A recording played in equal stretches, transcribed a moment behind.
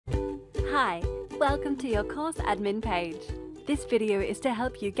Hi, welcome to your course admin page. This video is to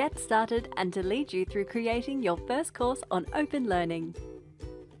help you get started and to lead you through creating your first course on OpenLearning.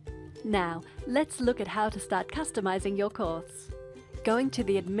 Now, let's look at how to start customizing your course. Going to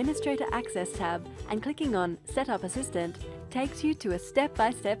the Administrator Access tab and clicking on Setup Assistant takes you to a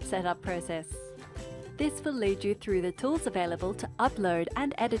step-by-step setup process. This will lead you through the tools available to upload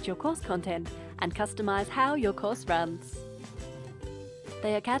and edit your course content and customize how your course runs.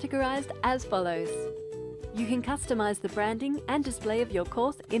 They are categorized as follows. You can customize the branding and display of your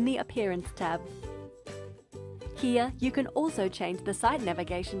course in the Appearance tab. Here, you can also change the site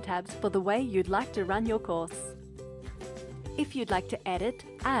navigation tabs for the way you'd like to run your course. If you'd like to edit,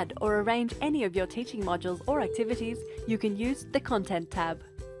 add or arrange any of your teaching modules or activities, you can use the Content tab.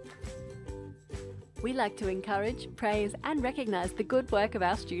 We like to encourage, praise and recognize the good work of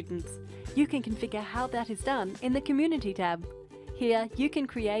our students. You can configure how that is done in the Community tab. Here, you can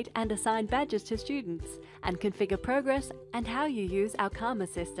create and assign badges to students and configure progress and how you use our Karma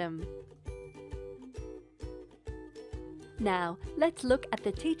system. Now, let's look at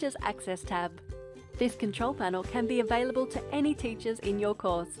the Teachers Access tab. This control panel can be available to any teachers in your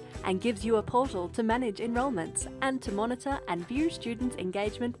course and gives you a portal to manage enrollments and to monitor and view students'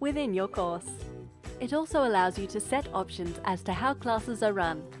 engagement within your course. It also allows you to set options as to how classes are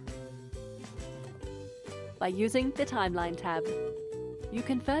run. By using the Timeline tab. You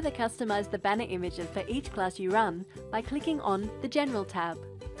can further customize the banner images for each class you run by clicking on the General tab.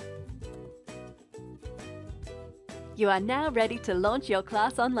 You are now ready to launch your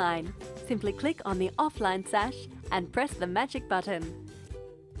class online. Simply click on the Offline sash and press the magic button.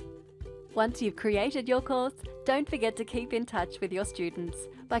 Once you've created your course, don't forget to keep in touch with your students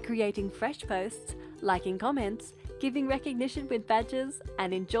by creating fresh posts, liking comments, giving recognition with badges,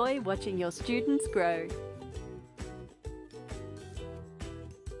 and enjoy watching your students grow.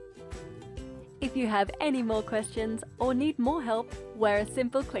 If you have any more questions or need more help, we're a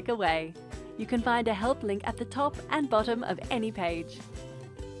simple click away. You can find a help link at the top and bottom of any page.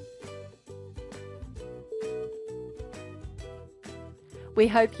 We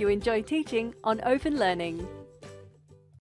hope you enjoy teaching on OpenLearning.